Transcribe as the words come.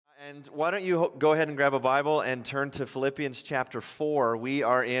And why don't you go ahead and grab a Bible and turn to Philippians chapter 4. We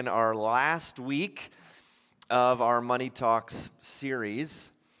are in our last week of our Money Talks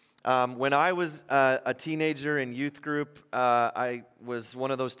series. When I was a teenager in youth group, I was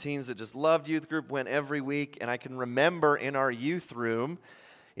one of those teens that just loved youth group, went every week, and I can remember in our youth room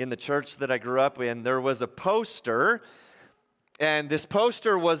in the church that I grew up in, there was a poster, and this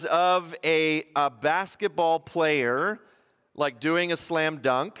poster was of a basketball player like doing a slam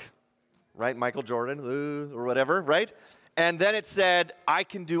dunk, right? Michael Jordan, or whatever, right? And then it said, "I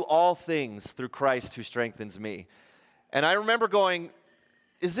can do all things through Christ who strengthens me." And I remember going,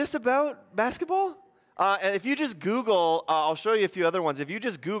 is this about basketball? And if you just Google, I'll show you a few other ones. If you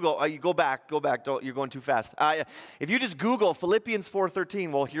just Google, you go back, don't, you're going too fast. If you just Google Philippians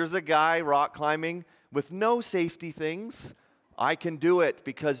 4:13, well, here's a guy rock climbing with no safety things. I can do it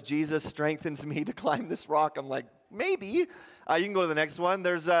because Jesus strengthens me to climb this rock. I'm like, maybe. You can go to the next one.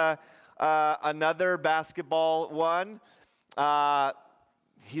 There's another basketball one.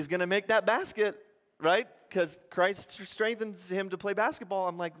 He's going to make that basket, right? Because Christ strengthens him to play basketball.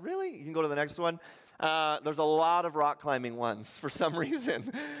 I'm like, really? You can go to the next one. There's a lot of rock climbing ones for some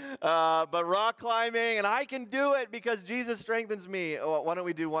reason. But rock climbing, and I can do it because Jesus strengthens me. Why don't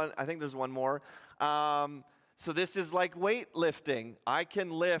we do one? I think there's one more. So this is like weightlifting. I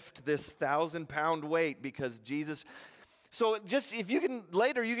can lift this 1,000-pound weight because Jesus. So just if you can,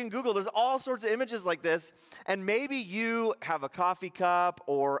 later you can Google, there's all sorts of images like this. And maybe you have a coffee cup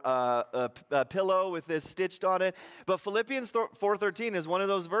or a pillow with this stitched on it. But Philippians 4:13 is one of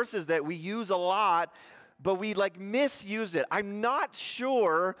those verses that we use a lot, but we like misuse it. I'm not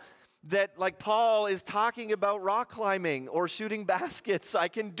sure that like Paul is talking about rock climbing or shooting baskets. I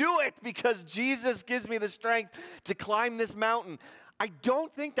can do it because Jesus gives me the strength to climb this mountain. I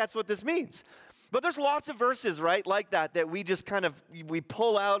don't think that's what this means. But there's lots of verses, right, like that we just kind of, we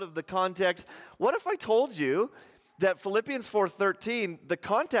pull out of the context. What if I told you that Philippians 4:13, the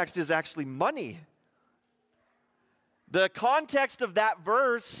context is actually money? The context of that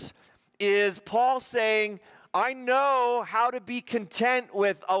verse is Paul saying, I know how to be content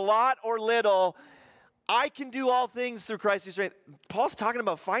with a lot or little. I can do all things through Christ who strengthens. Paul's talking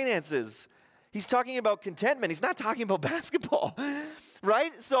about finances. He's talking about contentment. He's not talking about basketball,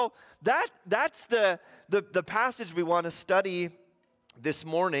 right? So that's the passage we want to study this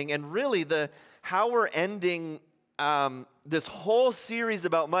morning, and really how we're ending this whole series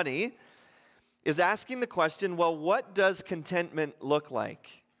about money is asking the question, well, what does contentment look like?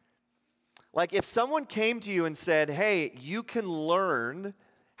 Like if someone came to you and said, hey, you can learn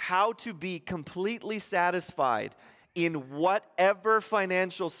how to be completely satisfied in whatever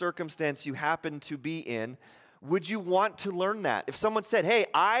financial circumstance you happen to be in, would you want to learn that? If someone said, hey,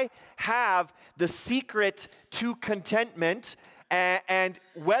 I have the secret to contentment, and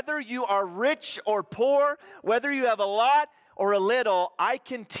whether you are rich or poor, whether you have a lot or a little, I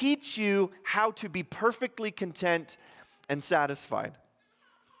can teach you how to be perfectly content and satisfied.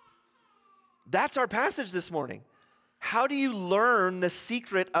 That's our passage this morning. How do you learn the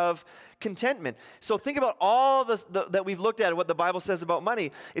secret of contentment? So think about all that we've looked at, what the Bible says about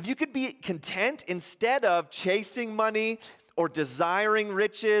money. If you could be content instead of chasing money or desiring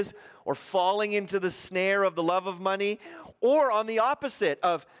riches or falling into the snare of the love of money, or on the opposite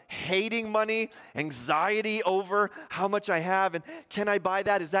of hating money, anxiety over how much I have, and can I buy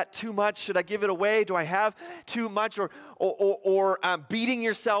that? Is that too much? Should I give it away? Do I have too much? Or beating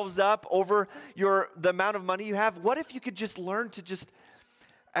yourselves up over the amount of money you have. What if you could just learn to just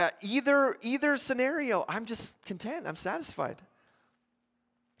either scenario? I'm just content. I'm satisfied.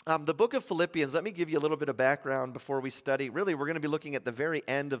 The book of Philippians, let me give you a little bit of background before we study. Really, we're going to be looking at the very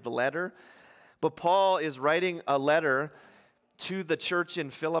end of the letter. But Paul is writing a letter to the church in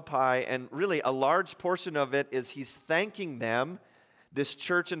Philippi, and really a large portion of it is he's thanking them, this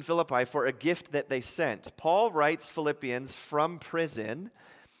church in Philippi, for a gift that they sent. Paul writes Philippians from prison,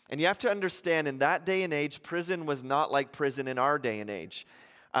 and you have to understand in that day and age, prison was not like prison in our day and age.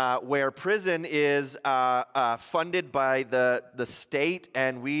 Where prison is funded by the state,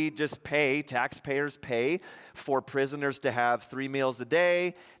 and we just pay, taxpayers pay for prisoners to have 3 meals a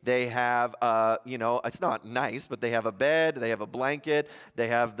day. They have, it's not nice, but they have a bed, they have a blanket, they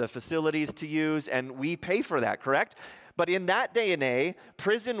have the facilities to use, and we pay for that, correct? But in that day and age,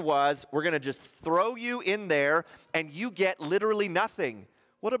 prison was, we're going to just throw you in there, and you get literally nothing.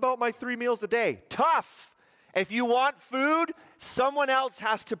 What about my 3 meals a day? Tough. If you want food, Someone else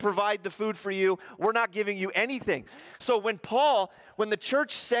has to provide the food for you. We're not giving you anything. So when the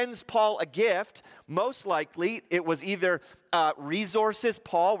church sends Paul a gift, most likely it was either resources.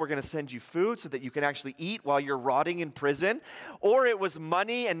 Paul, we're going to send you food so that you can actually eat while you're rotting in prison. Or it was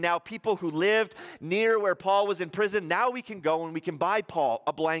money, and now people who lived near where Paul was in prison, now we can go and we can buy Paul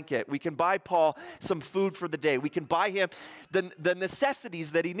a blanket. We can buy Paul some food for the day. We can buy him the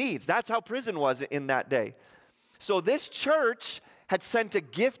necessities that he needs. That's how prison was in that day. So this church had sent a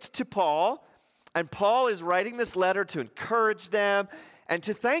gift to Paul, and Paul is writing this letter to encourage them and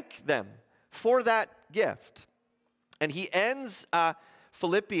to thank them for that gift. And he ends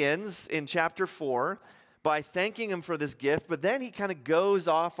Philippians in chapter 4 by thanking him for this gift, but then he kind of goes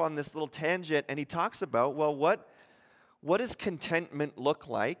off on this little tangent, and he talks about, well, what does contentment look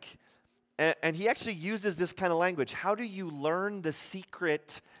like? And he actually uses this kind of language. How do you learn the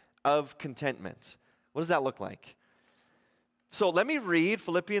secret of contentment? What does that look like? So let me read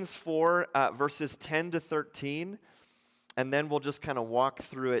Philippians 4, verses 10 to 13, and then we'll just kind of walk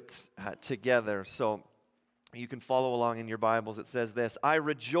through it together. So you can follow along in your Bibles. It says this: I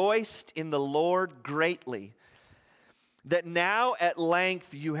rejoiced in the Lord greatly, that now at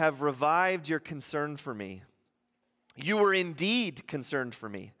length you have revived your concern for me. You were indeed concerned for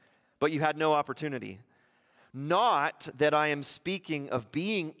me, but you had no opportunity. Not that I am speaking of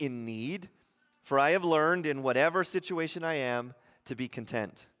being in need, for I have learned in whatever situation I am to be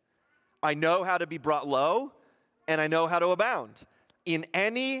content. I know how to be brought low, and I know how to abound. In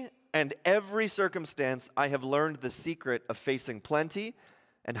any and every circumstance, I have learned the secret of facing plenty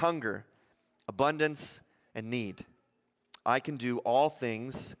and hunger, abundance and need. I can do all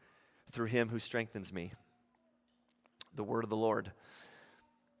things through him who strengthens me. The word of the Lord.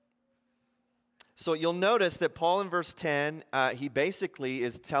 So you'll notice that Paul in verse 10, he basically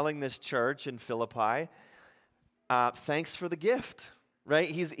is telling this church in Philippi, thanks for the gift, right?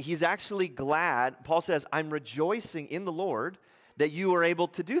 He's actually glad. Paul says, I'm rejoicing in the Lord that you were able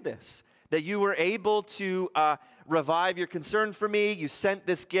to do this, that you were able to revive your concern for me. You sent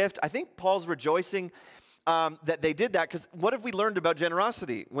this gift. I think Paul's rejoicing that they did that, because what have we learned about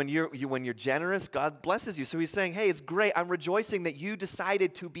generosity? When you're generous, God blesses you. So he's saying, hey, it's great. I'm rejoicing that you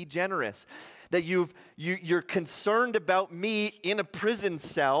decided to be generous, that you're concerned about me in a prison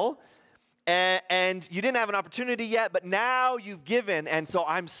cell, and you didn't have an opportunity yet, but now you've given, and so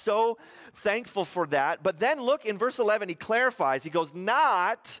I'm so thankful for that. But then look, in verse 11, he clarifies. He goes,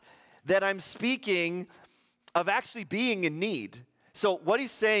 not that I'm speaking of actually being in need. So what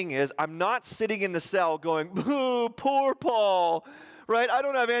he's saying is, I'm not sitting in the cell going, boo, poor Paul, right? I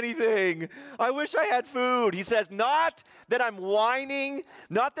don't have anything. I wish I had food. He says, not that I'm whining,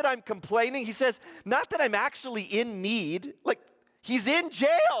 not that I'm complaining. He says, not that I'm actually in need. Like, he's in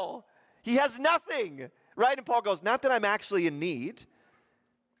jail. He has nothing, right? And Paul goes, not that I'm actually in need.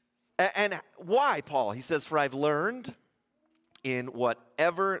 And why, Paul? He says, for I've learned in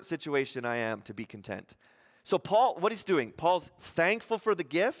whatever situation I am to be content. So Paul, what he's doing, Paul's thankful for the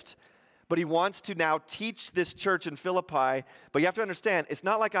gift, but he wants to now teach this church in Philippi. But you have to understand, it's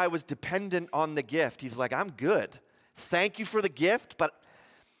not like I was dependent on the gift. He's like, I'm good. Thank you for the gift, but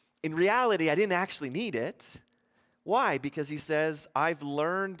in reality, I didn't actually need it. Why? Because he says, I've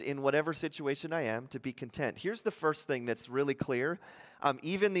learned in whatever situation I am to be content. Here's the first thing that's really clear.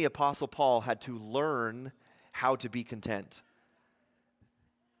 Even the Apostle Paul had to learn how to be content.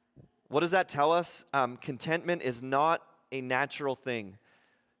 What does that tell us? Contentment is not a natural thing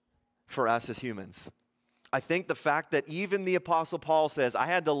for us as humans. I think the fact that even the Apostle Paul says, I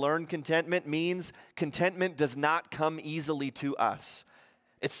had to learn contentment, means contentment does not come easily to us.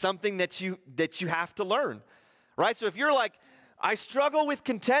 It's something that you have to learn, right? So if you're like, I struggle with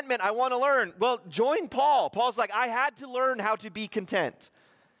contentment, I want to learn. Well, join Paul. Paul's like, I had to learn how to be content.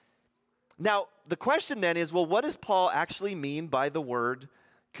 Now, the question then is, well, what does Paul actually mean by the word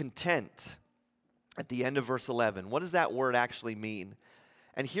content at the end of verse 11? What does that word actually mean?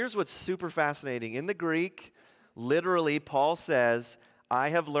 And here's what's super fascinating. In the Greek, literally, Paul says, I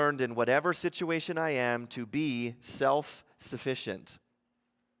have learned in whatever situation I am to be self-sufficient.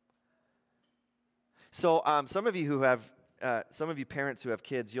 So some of you parents who have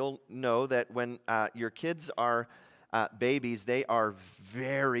kids, you'll know that when your kids are babies, they are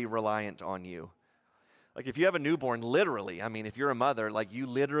very reliant on you. Like if you have a newborn, literally, I mean, if you're a mother, like you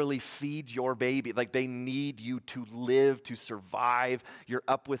literally feed your baby. Like they need you to live, to survive. You're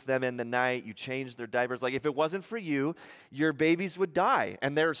up with them in the night. You change their diapers. Like if it wasn't for you, your babies would die.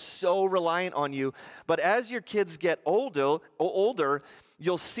 And they're so reliant on you. But as your kids get older,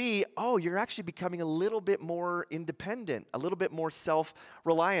 you'll see, oh, you're actually becoming a little bit more independent, a little bit more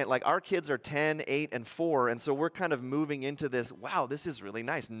self-reliant. Like our kids are 10, 8, and 4, and so we're kind of moving into this, wow, this is really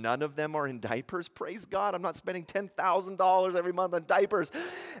nice. None of them are in diapers. Praise God, I'm not spending $10,000 every month on diapers.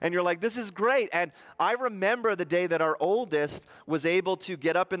 And you're like, this is great. And I remember the day that our oldest was able to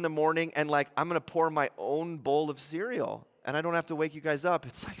get up in the morning and like, I'm going to pour my own bowl of cereal. And I don't have to wake you guys up.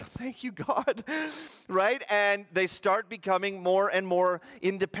 It's like, thank you, God, right? And they start becoming more and more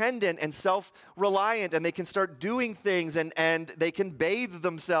independent and self-reliant, and they can start doing things, and they can bathe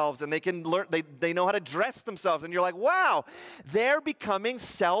themselves, and they can learn, they know how to dress themselves. And you're like, wow, they're becoming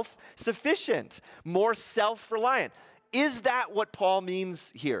self-sufficient, more self-reliant. Is that what Paul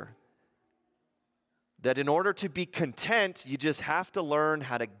means here? That in order to be content, you just have to learn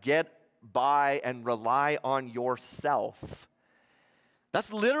how to get by and rely on yourself.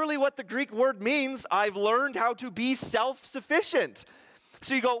 That's literally what the Greek word means. I've learned how to be self-sufficient.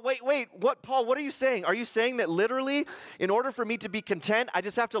 So you go, wait, what, Paul, what are you saying? Are you saying that literally, in order for me to be content, I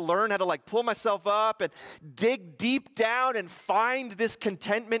just have to learn how to like pull myself up and dig deep down and find this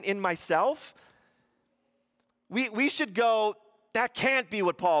contentment in myself? We should go, that can't be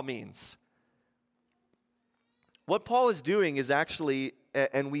what Paul means. What Paul is doing is actually,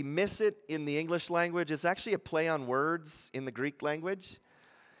 and we miss it in the English language, it's actually a play on words in the Greek language.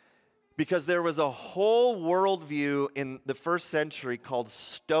 Because there was a whole worldview in the first century called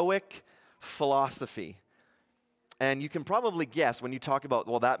Stoic philosophy. And you can probably guess when you talk about,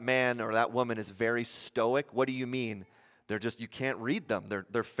 well, that man or that woman is very stoic, what do you mean? They're just, you can't read them.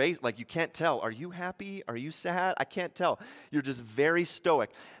 Their face, like you can't tell. Are you happy? Are you sad? I can't tell. You're just very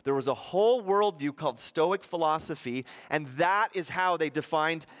stoic. There was a whole worldview called Stoic philosophy, and that is how they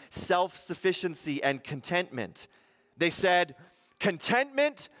defined self-sufficiency and contentment. They said,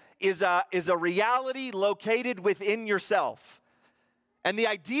 contentment is a reality located within yourself. And the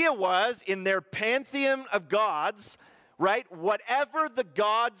idea was, in their pantheon of gods, right, whatever the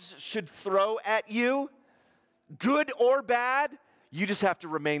gods should throw at you, good or bad, you just have to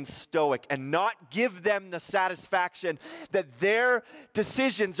remain stoic and not give them the satisfaction that their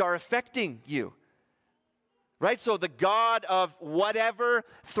decisions are affecting you. Right? So the God of whatever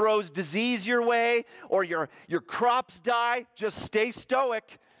throws disease your way or your crops die, just stay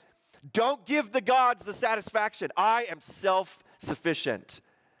stoic. Don't give the gods the satisfaction. I am self-sufficient.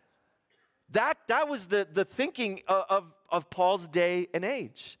 That was the thinking of Paul's day and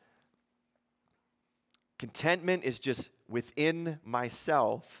age. Contentment is just within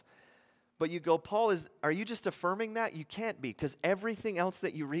myself. But you go, Paul, are you just affirming that? You can't be, because everything else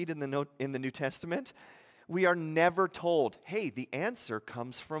that you read in the New Testament, we are never told, hey, the answer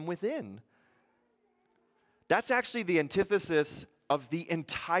comes from within. That's actually the antithesis of the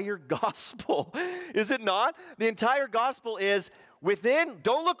entire gospel, is it not? The entire gospel is within.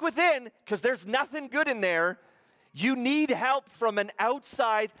 Don't look within, because there's nothing good in there. You need help from an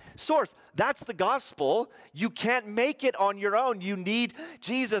outside source. That's the gospel. You can't make it on your own. You need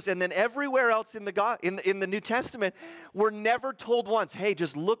Jesus. And then everywhere else in the New Testament, we're never told once, hey,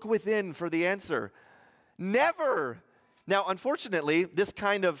 just look within for the answer. Never. Now, unfortunately, this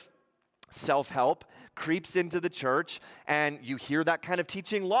kind of self-help creeps into the church, and you hear that kind of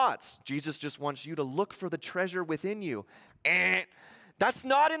teaching lots. Jesus just wants you to look for the treasure within you. That's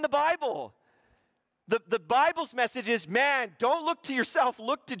not in the Bible. The Bible's message is, man, don't look to yourself,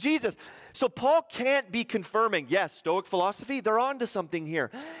 look to Jesus. So Paul can't be confirming, yes, Stoic philosophy, they're on to something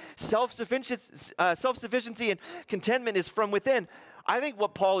here. Self-sufficiency and contentment is from within. I think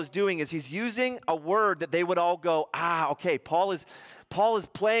what Paul is doing is he's using a word that they would all go, okay, Paul is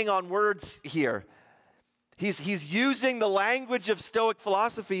playing on words here. He's using the language of Stoic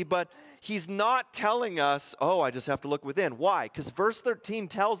philosophy, but he's not telling us, I just have to look within. Why? Because verse 13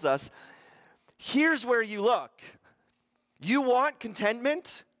 tells us, here's where you look. You want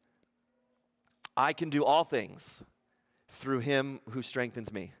contentment? I can do all things through him who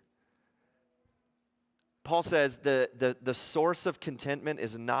strengthens me. Paul says the source of contentment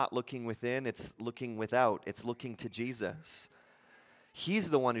is not looking within, it's looking without. It's looking to Jesus. He's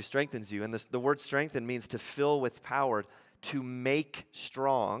the one who strengthens you. And the word strengthen means to fill with power, to make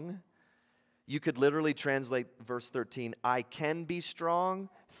strong. You could literally translate verse 13, I can be strong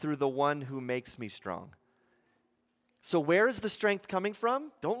through the one who makes me strong. So where is the strength coming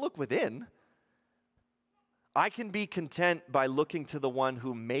from? Don't look within. I can be content by looking to the one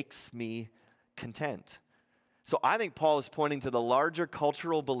who makes me content. So I think Paul is pointing to the larger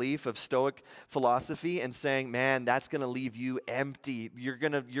cultural belief of Stoic philosophy and saying, man, that's going to leave you empty. You're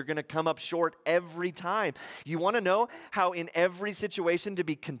going to come up short every time. You want to know how in every situation to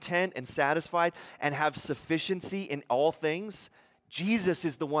be content and satisfied and have sufficiency in all things? Jesus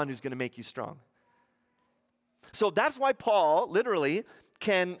is the one who's going to make you strong. So that's why Paul literally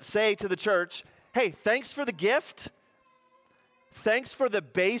can say to the church, hey, thanks for the gift. Thanks for the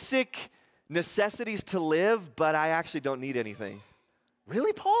basic necessities to live, but I actually don't need anything.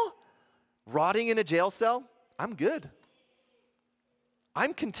 Really, Paul? Rotting in a jail cell? I'm good.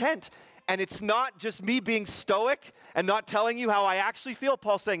 I'm content. And it's not just me being stoic and not telling you how I actually feel.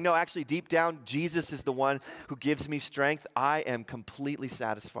 Paul's saying, no, actually, deep down, Jesus is the one who gives me strength. I am completely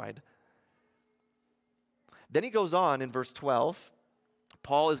satisfied. Then he goes on in verse 12.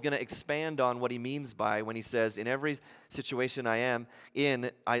 Paul is going to expand on what he means by when he says, in every situation I am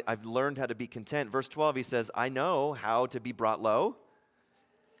in, I've learned how to be content. Verse 12, he says, I know how to be brought low,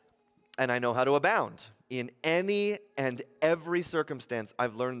 and I know how to abound. In any and every circumstance,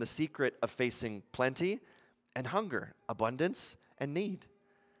 I've learned the secret of facing plenty and hunger, abundance and need.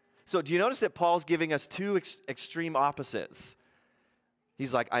 So do you notice that Paul's giving us two extreme opposites?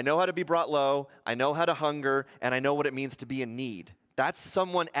 He's like, I know how to be brought low, I know how to hunger, and I know what it means to be in need. That's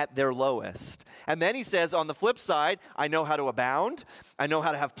someone at their lowest. And then he says, on the flip side, I know how to abound, I know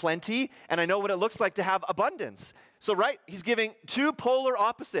how to have plenty, and I know what it looks like to have abundance. So, right, he's giving two polar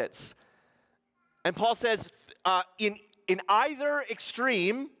opposites. And Paul says, in either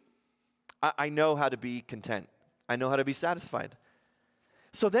extreme, I know how to be content. I know how to be satisfied.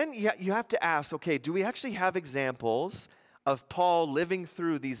 So then you have to ask, okay, do we actually have examples of Paul living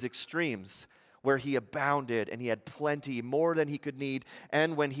through these extremes where he abounded and he had plenty, more than he could need,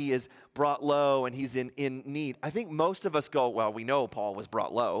 and when he is brought low and he's in need? I think most of us go, well, we know Paul was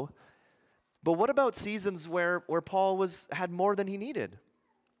brought low, but what about seasons where Paul had more than he needed?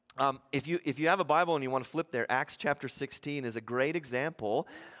 If you have a Bible and you want to flip there, Acts chapter 16 is a great example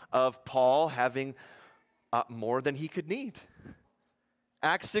of Paul having more than he could need.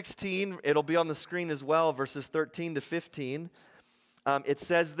 Acts 16, it'll be on the screen as well, verses 13 to 15. It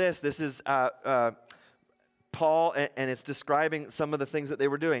says this is Paul, and it's describing some of the things that they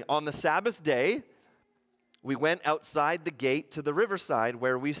were doing. On the Sabbath day, we went outside the gate to the riverside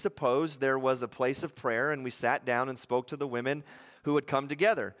where we supposed there was a place of prayer, and we sat down and spoke to the women who had come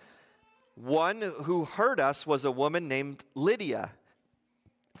together. One who heard us was a woman named Lydia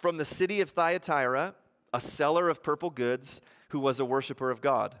from the city of Thyatira, a seller of purple goods, who was a worshiper of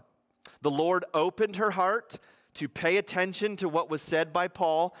God. The Lord opened her heart to pay attention to what was said by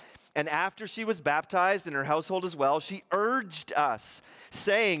Paul, and after she was baptized and her household as well, she urged us,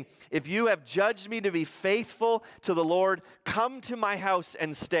 saying, if you have judged me to be faithful to the Lord, come to my house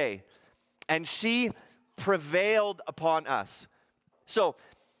and stay. And she prevailed upon us. So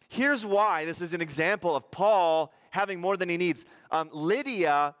here's why this is an example of Paul having more than he needs.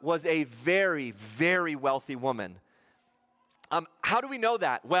 Lydia was a very, very wealthy woman. How do we know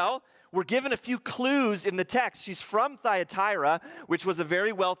that? Well, we're given a few clues in the text. She's from Thyatira, which was a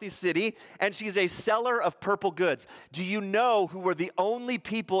very wealthy city, and she's a seller of purple goods. Do you know who were the only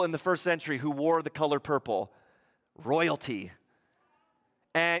people in the first century who wore the color purple? Royalty.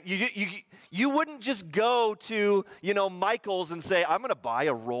 And you wouldn't just go to, Michael's and say, I'm going to buy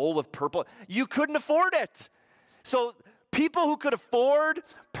a roll of purple. You couldn't afford it. So people who could afford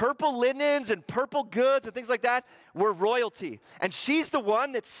purple linens and purple goods and things like that were royalty. And she's the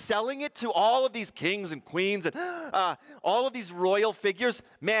one that's selling it to all of these kings and queens and all of these royal figures.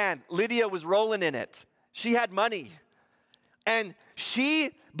 Man, Lydia was rolling in it. She had money. And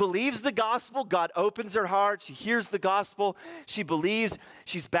she believes the gospel. God opens her heart. She hears the gospel. She believes.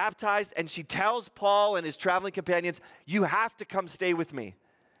 She's baptized. And she tells Paul and his traveling companions, you have to come stay with me.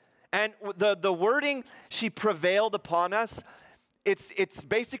 And the wording, she prevailed upon us, it's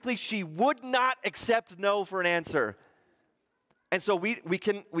basically she would not accept no for an answer. And so we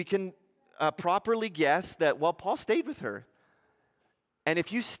can properly guess that, well, Paul stayed with her. And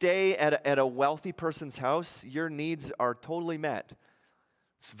if you stay at a wealthy person's house, your needs are totally met.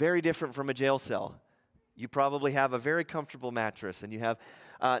 It's very different from a jail cell. You probably have a very comfortable mattress, and you have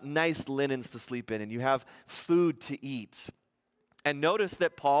nice linens to sleep in, and you have food to eat. And notice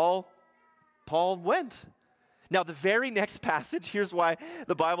that Paul went. Now, the very next passage, here's why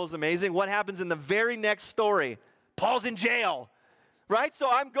the Bible is amazing. What happens in the very next story? Paul's in jail. Right?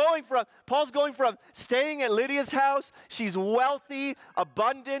 So Paul's going from staying at Lydia's house, she's wealthy,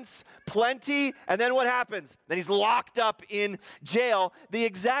 abundance, plenty, and then what happens? Then he's locked up in jail. The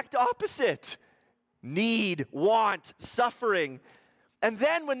exact opposite. Need, want, suffering. And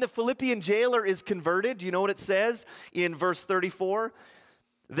then when the Philippian jailer is converted, do you know what it says in verse 34?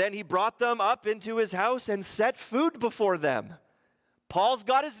 Then he brought them up into his house and set food before them. Paul's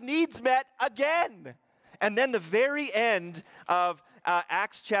got his needs met again. And then the very end of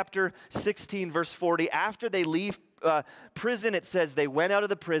Acts chapter 16, verse 40, after they leave prison, it says they went out of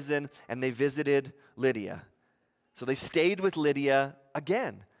the prison and they visited Lydia. So they stayed with Lydia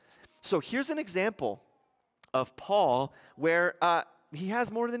again. So here's an example of Paul where he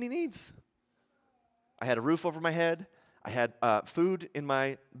has more than he needs. I had a roof over my head. I had food in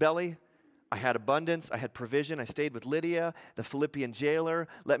my belly. I had abundance. I had provision. I stayed with Lydia. The Philippian jailer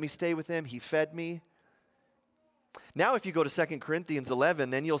let me stay with him. He fed me. Now if you go to 2 Corinthians 11,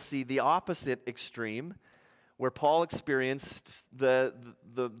 then you'll see the opposite extreme where Paul experienced the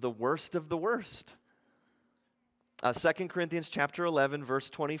worst of the worst. 2 Corinthians chapter 11, verse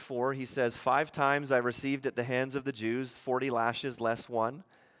 24, he says, 5 times I received at the hands of the Jews 40 lashes less 1.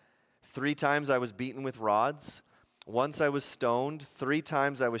 3 times I was beaten with rods. Once I was stoned. 3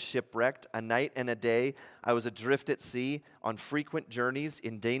 times I was shipwrecked. A night and a day I was adrift at sea, on frequent journeys,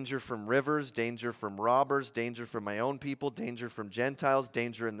 in danger from rivers, danger from robbers, danger from my own people, danger from Gentiles,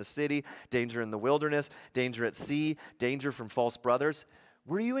 danger in the city, danger in the wilderness, danger at sea, danger from false brothers.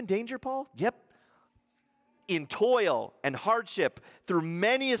 Were you in danger, Paul? Yep. In toil and hardship, through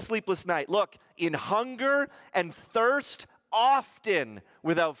many a sleepless night. Look, in hunger and thirst, often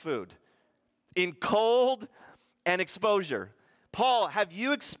without food. In cold and exposure. Paul, have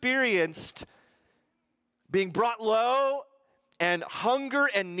you experienced being brought low and hunger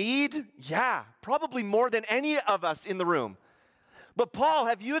and need? Yeah, probably more than any of us in the room. But Paul,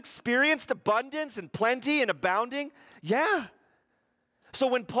 have you experienced abundance and plenty and abounding? Yeah. So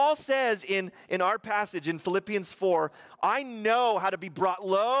when Paul says in our passage in Philippians 4, I know how to be brought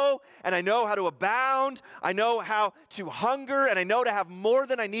low, and I know how to abound, I know how to hunger, and I know to have more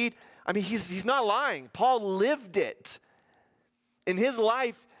than I need, I mean, he's not lying. Paul lived it. In his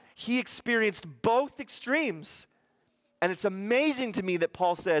life, he experienced both extremes. And it's amazing to me that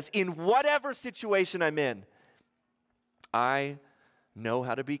Paul says, in whatever situation I'm in, I know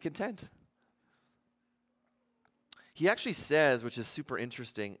how to be content. He actually says, which is super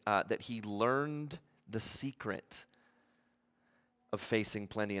interesting, that he learned the secret of facing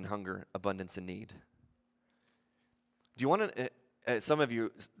plenty and hunger, abundance and need. Do you want to, some of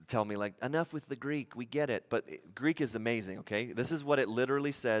you tell me, like, enough with the Greek, we get it, but Greek is amazing, okay? This is what it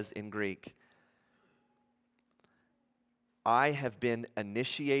literally says in Greek. I have been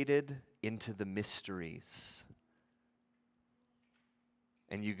initiated into the mysteries.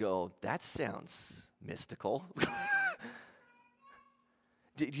 And you go, that sounds mystical.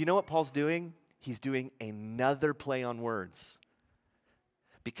 Do you know what Paul's doing? He's doing another play on words.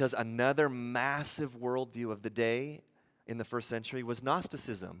 Because another massive worldview of the day in the first century was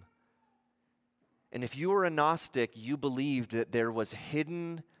Gnosticism. And if you were a Gnostic, you believed that there was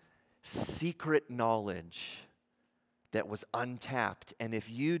hidden, secret knowledge that was untapped. And if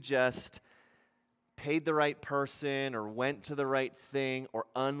you just paid the right person or went to the right thing or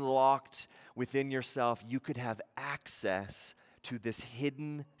unlocked within yourself, you could have access to this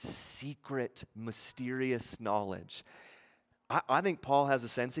hidden, secret, mysterious knowledge. I think Paul has a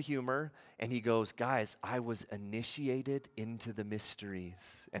sense of humor, and he goes, guys, I was initiated into the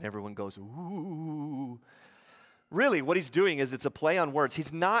mysteries. And everyone goes, ooh. Really, what he's doing is it's a play on words.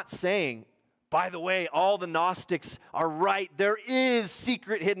 He's not saying, by the way, all the Gnostics are right. There is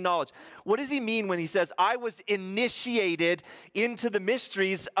secret hidden knowledge. What does he mean when he says, I was initiated into the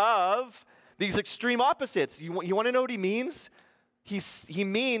mysteries of these extreme opposites? You want to know what he means? He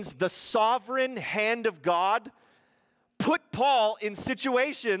means the sovereign hand of God put Paul in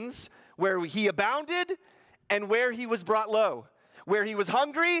situations where he abounded and where he was brought low, where he was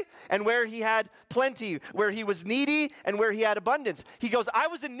hungry and where he had plenty, where he was needy and where he had abundance. He goes, I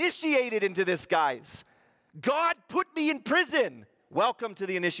was initiated into this, guys. God put me in prison. Welcome to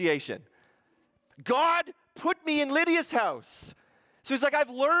the initiation. God put me in Lydia's house. So he's like, I've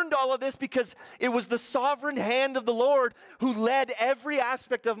learned all of this because it was the sovereign hand of the Lord who led every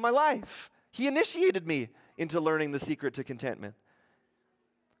aspect of my life. He initiated me into learning the secret to contentment.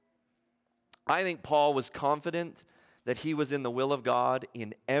 I think Paul was confident that he was in the will of God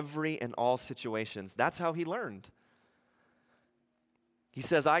in every and all situations. That's how he learned. He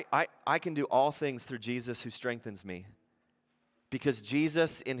says, I can do all things through Jesus who strengthens me. Because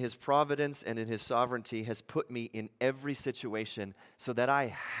Jesus, in his providence and in his sovereignty, has put me in every situation so that I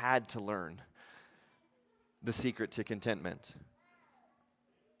had to learn the secret to contentment.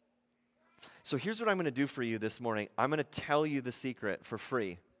 So here's what I'm going to do for you this morning. I'm going to tell you the secret for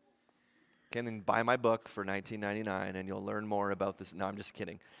free. Okay, and then buy my book for $19.99 and you'll learn more about this. No, I'm just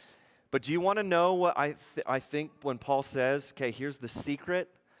kidding. But do you want to know what I think when Paul says, okay, here's the secret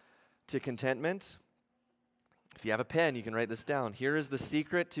to contentment? If you have a pen, you can write this down. Here is the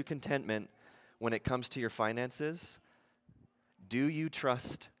secret to contentment when it comes to your finances. Do you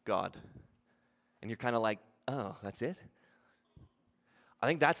trust God? And you're kind of like, Oh, that's it? I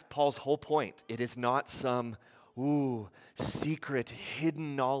think that's Paul's whole point. It is not some, secret,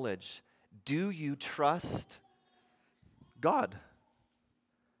 hidden knowledge. Do you trust God?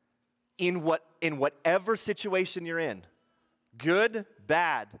 In whatever situation you're in, good,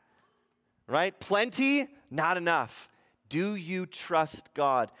 bad, right? Plenty, not enough. Do you trust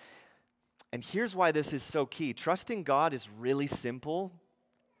God? And here's why this is so key. Trusting God is really simple,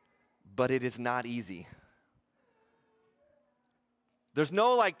 but it is not easy. There's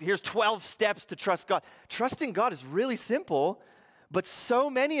no here's 12 steps to trust God. Trusting God is really simple, but so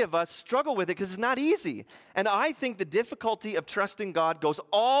many of us struggle with it because it's not easy. And I think the difficulty of trusting God goes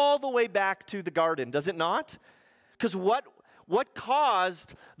all the way back to the garden, does it not? Because what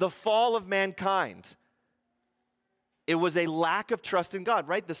caused the fall of mankind? It was a lack of trust in God,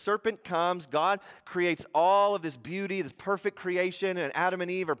 right? The serpent comes, God creates all of this beauty, this perfect creation, and Adam and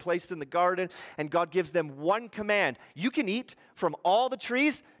Eve are placed in the garden, and God gives them one command. You can eat from all the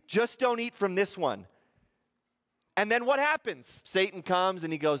trees, just don't eat from this one. And then what happens? Satan comes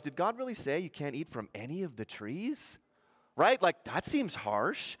and he goes, did God really say you can't eat from any of the trees? Right? That seems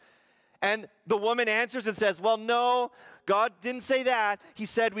harsh. And the woman answers and says, well, no, God didn't say that. He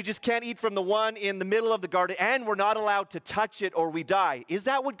said we just can't eat from the one in the middle of the garden, and we're not allowed to touch it or we die. Is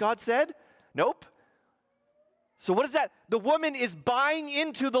that what God said? Nope. So what is that? The woman is buying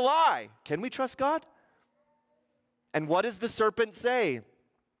into the lie. Can we trust God? And what does the serpent say?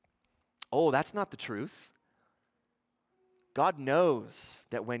 Oh, that's not the truth. God knows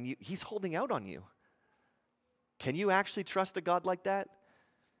that He's holding out on you. Can you actually trust a God like that?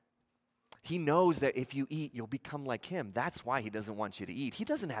 He knows that if you eat, you'll become like Him. That's why He doesn't want you to eat. He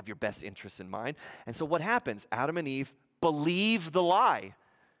doesn't have your best interests in mind. And so what happens? Adam and Eve believe the lie.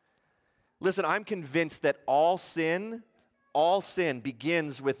 Listen, I'm convinced that all sin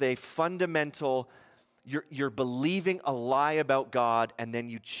begins with a fundamental, you're believing a lie about God, and then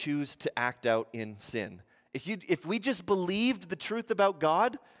you choose to act out in sin. If we just believed the truth about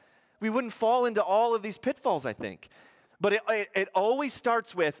God, we wouldn't fall into all of these pitfalls, I think. But it always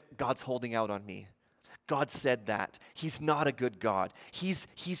starts with, God's holding out on me. God said that. He's not a good God. He's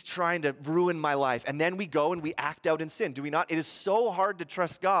trying to ruin my life. And then we go and we act out in sin, do we not? It is so hard to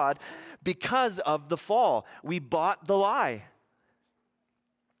trust God because of the fall. We bought the lie.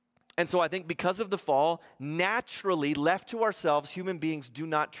 And so I think because of the fall, naturally, left to ourselves, human beings do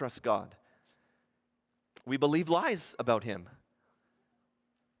not trust God. We believe lies about Him.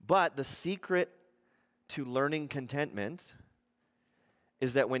 But the secret to learning contentment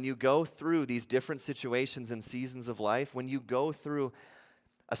is that when you go through these different situations and seasons of life, when you go through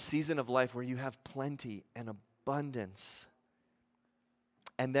a season of life where you have plenty and abundance,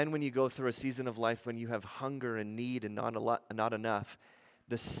 and then when you go through a season of life when you have hunger and need and not enough,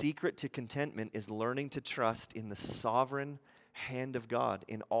 the secret to contentment is learning to trust in the sovereign hand of God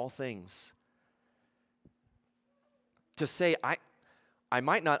in all things. To say, I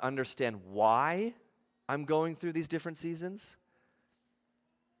might not understand why I'm going through these different seasons,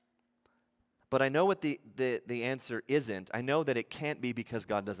 but I know what the answer isn't. I know that it can't be because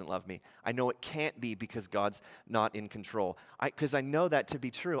God doesn't love me. I know it can't be because God's not in control. Because I know that to be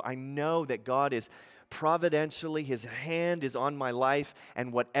true. I know that God is providentially, His hand is on my life,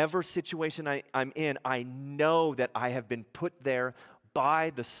 and whatever situation I'm in, I know that I have been put there by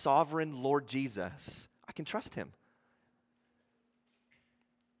the sovereign Lord Jesus. I can trust Him.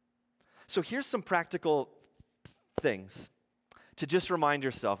 So here's some practical things to just remind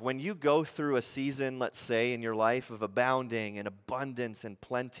yourself. When you go through a season, let's say, in your life of abounding and abundance and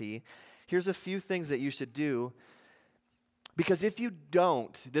plenty, here's a few things that you should do. Because if you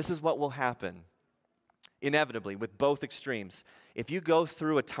don't, this is what will happen. Inevitably, with both extremes. If you go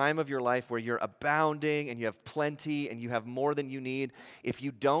through a time of your life where you're abounding and you have plenty and you have more than you need, if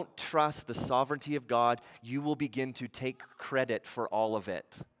you don't trust the sovereignty of God, you will begin to take credit for all of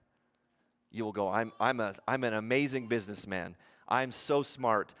it. You will go, I'm an amazing businessman. I'm so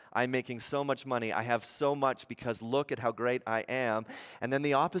smart. I'm making so much money. I have so much because look at how great I am. And then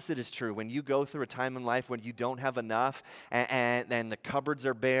the opposite is true. When you go through a time in life when you don't have enough and the cupboards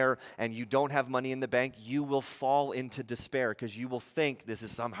are bare and you don't have money in the bank, you will fall into despair because you will think this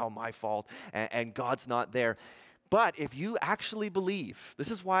is somehow my fault and God's not there. But if you actually believe,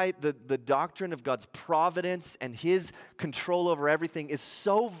 this is why the doctrine of God's providence and His control over everything is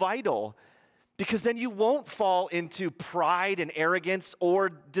so vital. Because then you won't fall into pride and arrogance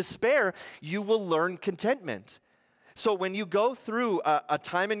or despair. You will learn contentment. So when you go through a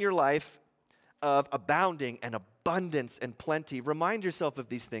time in your life of abounding and abundance and plenty, remind yourself of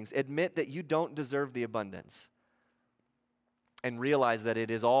these things. Admit that you don't deserve the abundance. And realize that it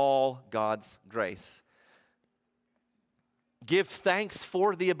is all God's grace. Give thanks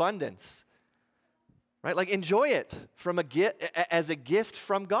for the abundance. Right? Like enjoy it as a gift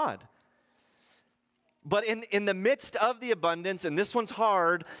from God. But in the midst of the abundance, and this one's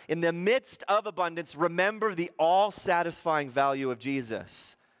hard, in the midst of abundance, remember the all-satisfying value of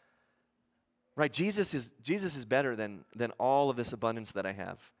Jesus. Right? Jesus is better than all of this abundance that I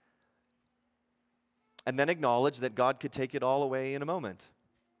have. And then acknowledge that God could take it all away in a moment.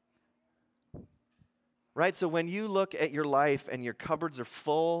 Right? So when you look at your life and your cupboards are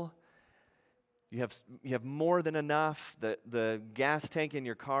full, you have more than enough, the gas tank in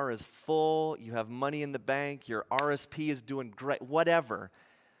your car is full, you have money in the bank, your RSP is doing great, whatever.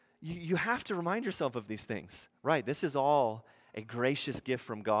 You have to remind yourself of these things. Right? This is all a gracious gift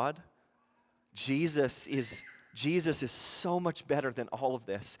from God. Jesus is so much better than all of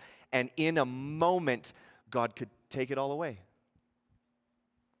this. And in a moment, God could take it all away.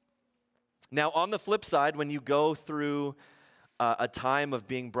 Now, on the flip side, when you go through a time of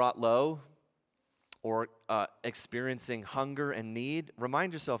being brought low or experiencing hunger and need,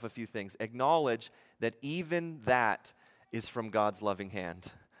 remind yourself a few things. Acknowledge that even that is from God's loving hand.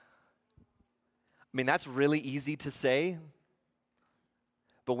 I mean, that's really easy to say.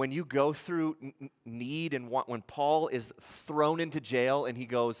 But when you go through need and want, when Paul is thrown into jail and he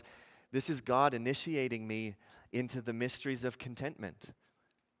goes, this is God initiating me into the mysteries of contentment.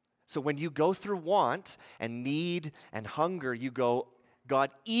 So when you go through want and need and hunger, you go, God,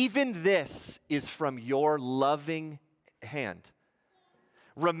 even this is from your loving hand.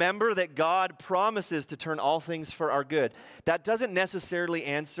 Remember that God promises to turn all things for our good. That doesn't necessarily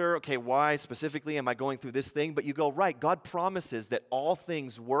answer, okay, why specifically am I going through this thing? But you go, right, God promises that all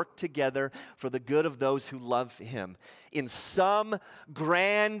things work together for the good of those who love him. In some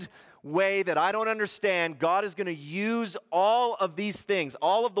grand way that I don't understand, God is going to use all of these things,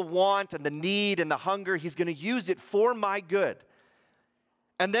 all of the want and the need and the hunger, he's going to use it for my good.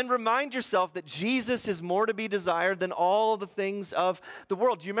 And then remind yourself that Jesus is more to be desired than all the things of the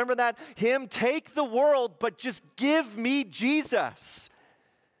world. Do you remember that hymn? Take the world, but just give me Jesus.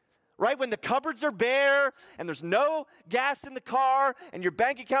 Right? When the cupboards are bare and there's no gas in the car and your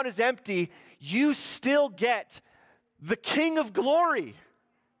bank account is empty, you still get the King of Glory.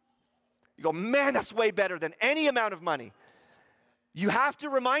 You go, man, that's way better than any amount of money. You have to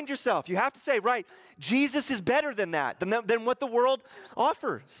remind yourself. You have to say, right, Jesus is better than that, than what the world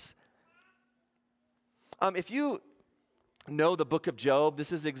offers. If you know the book of Job,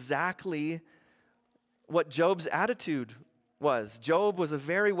 this is exactly what Job's attitude was. Job was a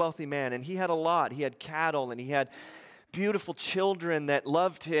very wealthy man, and he had a lot. He had cattle, and he had beautiful children that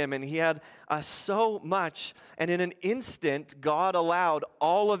loved him, and he had so much. And in an instant, God allowed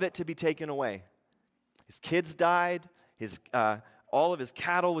all of it to be taken away. His kids died. All of his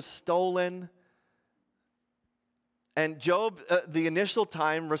cattle was stolen. And Job, the initial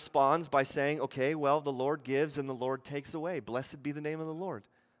time, responds by saying, okay, well, the Lord gives and the Lord takes away. Blessed be the name of the Lord.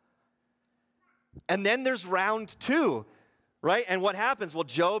 And then there's round two, right? And what happens? Well,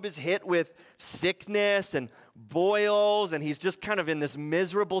 Job is hit with sickness and boils, and he's just kind of in this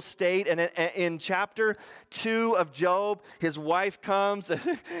miserable state. And in chapter 2 of Job, his wife comes.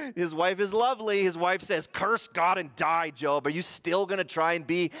 His wife is lovely. His wife says, curse God and die, Job. Are you still going to try and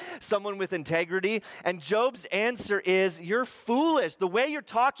be someone with integrity? And Job's answer is, you're foolish. The way you're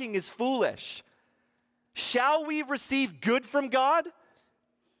talking is foolish. Shall we receive good from God,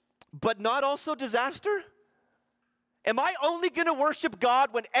 but not also disaster? Am I only going to worship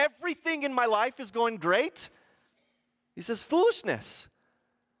God when everything in my life is going great? He says, foolishness.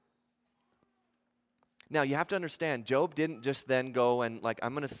 Now, you have to understand, Job didn't just then go and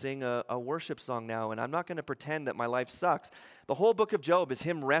I'm going to sing a worship song now, and I'm not going to pretend that my life sucks. The whole book of Job is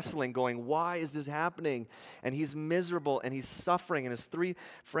him wrestling, going, why is this happening? And he's miserable, and he's suffering, and his 3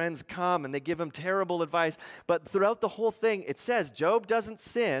 friends come, and they give him terrible advice. But throughout the whole thing, it says Job doesn't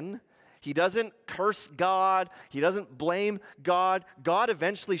sin. He doesn't curse God. He doesn't blame God. God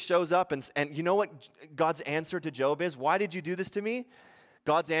eventually shows up, and you know what God's answer to Job is? Why did you do this to me?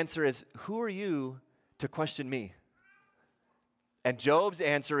 God's answer is, who are you to question me? And Job's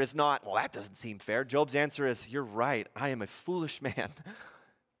answer is not, well, that doesn't seem fair. Job's answer is, you're right. I am a foolish man.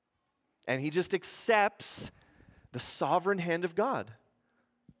 And he just accepts the sovereign hand of God.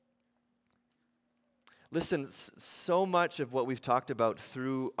 Listen, so much of what we've talked about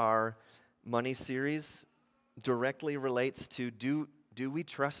through our money series directly relates to do we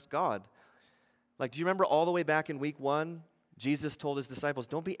trust God? Do you remember all the way back in week 1, Jesus told his disciples,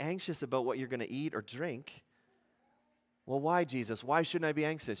 don't be anxious about what you're going to eat or drink. Well, why, Jesus? Why shouldn't I be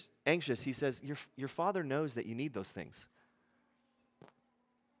anxious? He says, your Father knows that you need those things.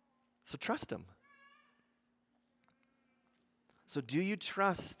 So trust him. So do you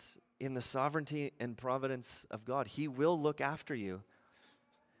trust in the sovereignty and providence of God? He will look after you.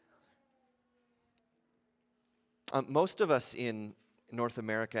 Most of us in North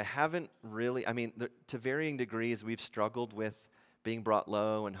America haven't really, to varying degrees, we've struggled with being brought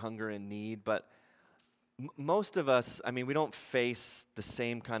low and hunger and need, but most of us, we don't face the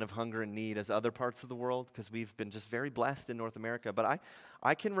same kind of hunger and need as other parts of the world because we've been just very blessed in North America. But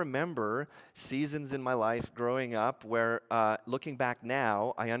I can remember seasons in my life growing up where, looking back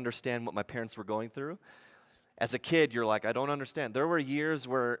now, I understand what my parents were going through. As a kid, you're like, I don't understand. There were years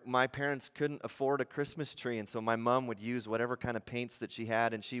where my parents couldn't afford a Christmas tree, and so my mom would use whatever kind of paints that she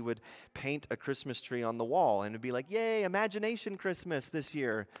had, and she would paint a Christmas tree on the wall, and it'd be like, yay, imagination Christmas this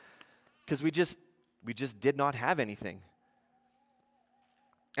year, because we just did not have anything.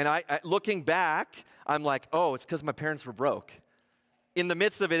 And I looking back, I'm like, oh, it's because my parents were broke. In the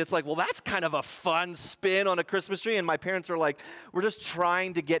midst of it, it's like, well, that's kind of a fun spin on a Christmas tree. And my parents are like, we're just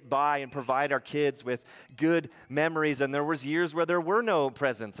trying to get by and provide our kids with good memories. And there was years where there were no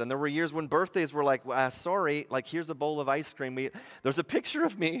presents. And there were years when birthdays were like, sorry, like here's a bowl of ice cream. There's a picture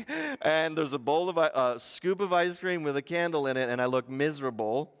of me, and there's a bowl of a scoop of ice cream with a candle in it, and I look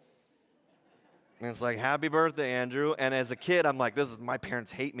miserable. And it's like, happy birthday, Andrew. And as a kid, I'm like, my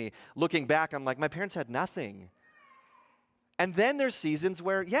parents hate me. Looking back, I'm like, my parents had nothing. And then there's seasons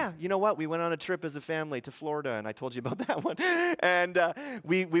where, yeah, you know what? We went on a trip as a family to Florida, and I told you about that one. And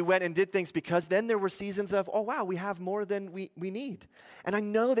we went and did things because then there were seasons of, oh, wow, we have more than we need. And I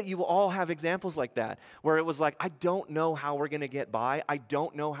know that you will all have examples like that, where it was like, I don't know how we're going to get by. I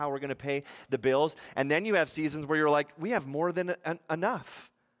don't know how we're going to pay the bills. And then you have seasons where you're like, we have more than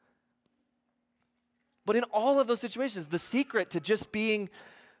enough. But in all of those situations, the secret to just being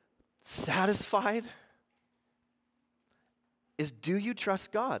satisfied is, do you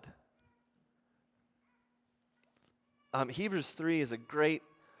trust God? Hebrews 3 is a great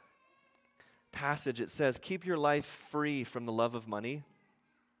passage. It says, keep your life free from the love of money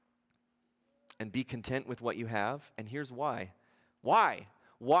and be content with what you have. And here's why. Why?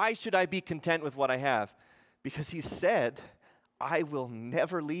 Why should I be content with what I have? Because he said, I will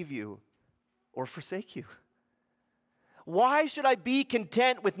never leave you or forsake you. Why should I be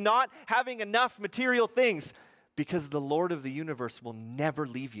content with not having enough material things? Because the Lord of the universe will never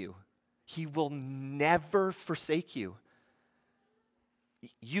leave you. He will never forsake you.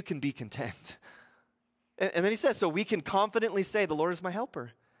 You can be content. And then he says, so we can confidently say, the Lord is my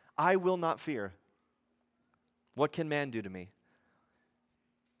helper. I will not fear. What can man do to me?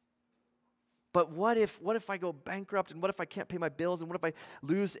 But what if I go bankrupt, and what if I can't pay my bills, and what if I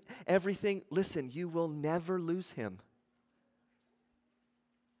lose everything? Listen, you will never lose him.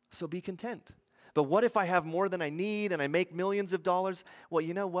 So be content. But what if I have more than I need and I make millions of dollars? Well,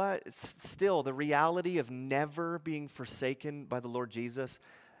 you know what? It's still, the reality of never being forsaken by the Lord Jesus,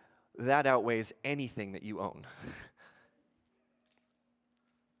 that outweighs anything that you own.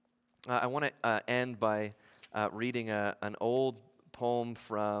 I want to end by reading an old poem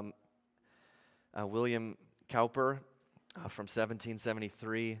from William Cowper from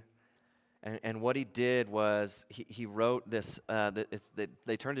 1773. And what he did was he wrote this,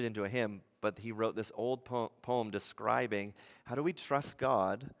 they turned it into a hymn, but he wrote this old poem describing how do we trust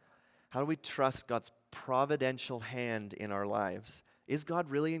God? How do we trust God's providential hand in our lives? Is God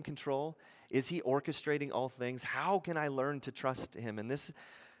really in control? Is he orchestrating all things? How can I learn to trust him? And this,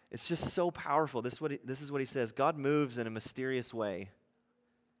 it's just so powerful. This is what he says. God moves in a mysterious way,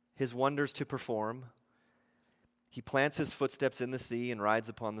 his wonders to perform. He plants his footsteps in the sea and rides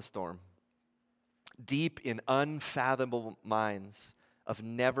upon the storm. Deep in unfathomable minds of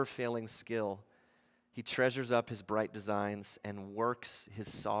never-failing skill, he treasures up his bright designs and works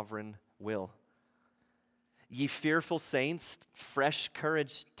his sovereign will. Ye fearful saints, fresh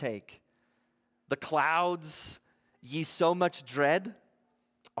courage take. The clouds ye so much dread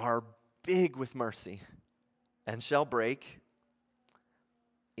are big with mercy and shall break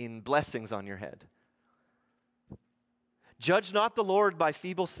in blessings on your head. Judge not the Lord by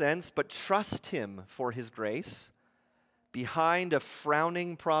feeble sense, but trust him for his grace. Behind a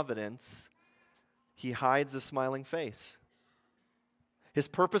frowning providence, he hides a smiling face. His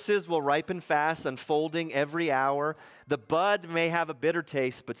purposes will ripen fast, unfolding every hour. The bud may have a bitter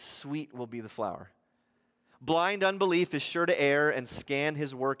taste, but sweet will be the flower. Blind unbelief is sure to err and scan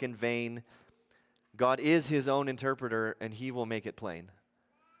his work in vain. God is his own interpreter, and he will make it plain.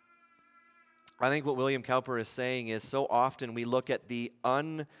 I think what William Cowper is saying is so often we look at the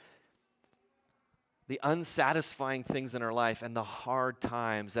unsatisfying things in our life and the hard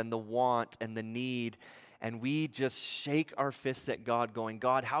times and the want and the need, and we just shake our fists at God going,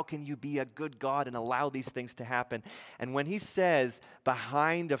 God, how can you be a good God and allow these things to happen? And when he says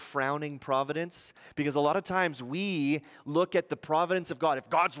behind a frowning providence, because a lot of times we look at the providence of God. If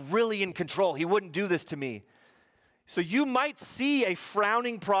God's really in control, he wouldn't do this to me. So you might see a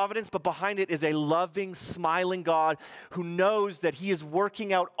frowning providence, but behind it is a loving, smiling God who knows that he is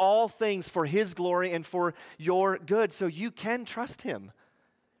working out all things for his glory and for your good. So you can trust him.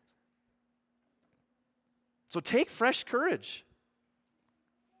 So take fresh courage.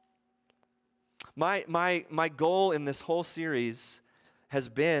 My goal in this whole series has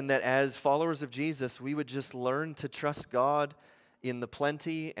been that as followers of Jesus, we would just learn to trust God in the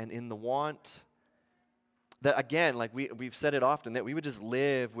plenty and in the want. That again, like we've said it often, that we would just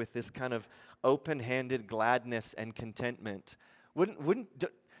live with this kind of open-handed gladness and contentment.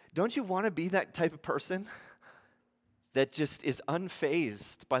 Don't you want to be that type of person that just is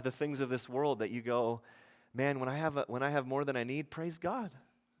unfazed by the things of this world, that you go, man, when I have more than I need, praise God.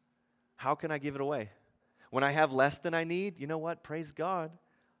 How can I give it away? When I have less than I need, you know what? Praise God.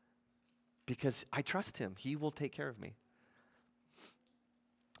 Because I trust him. He will take care of me.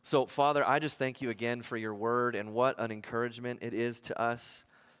 So, Father, I just thank you again for your word, and what an encouragement it is to us.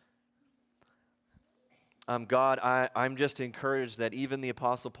 God, I'm just encouraged that even the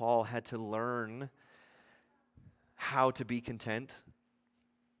Apostle Paul had to learn how to be content.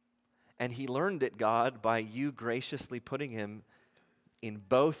 And he learned it, God, by you graciously putting him in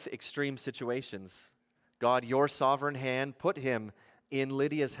both extreme situations. God, your sovereign hand put him in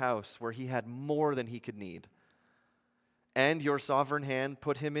Lydia's house where he had more than he could need. And your sovereign hand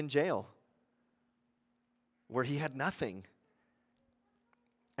put him in jail where he had nothing.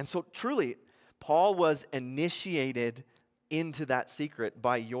 And so truly, Paul was initiated into that secret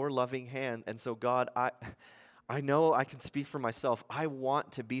by your loving hand. And so God, I know I can speak for myself. I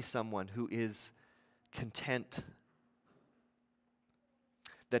want to be someone who is content,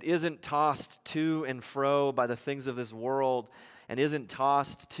 that isn't tossed to and fro by the things of this world, and isn't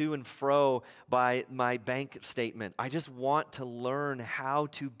tossed to and fro by my bank statement. I just want to learn how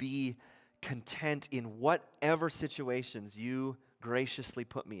to be content in whatever situations you graciously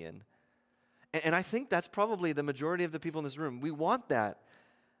put me in. And I think that's probably the majority of the people in this room. We want that.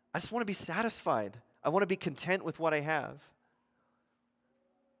 I just want to be satisfied. I want to be content with what I have.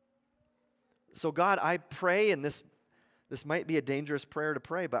 So God, I pray, and this might be a dangerous prayer to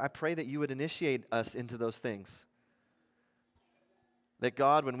pray, but I pray that you would initiate us into those things. That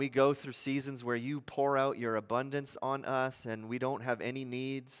God, when we go through seasons where you pour out your abundance on us and we don't have any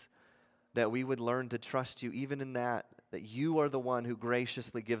needs, that we would learn to trust you even in that you are the one who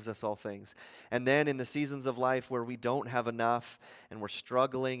graciously gives us all things. And then in the seasons of life where we don't have enough and we're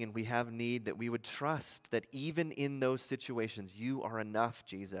struggling and we have need, that we would trust that even in those situations, you are enough,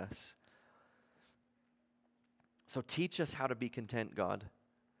 Jesus. So teach us how to be content, God.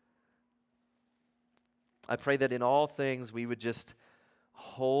 I pray that in all things we would just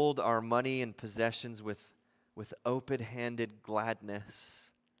hold our money and possessions with open-handed gladness.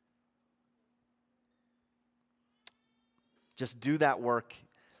 Just do that work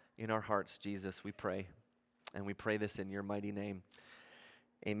in our hearts, Jesus, we pray. And we pray this in your mighty name.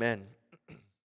 Amen.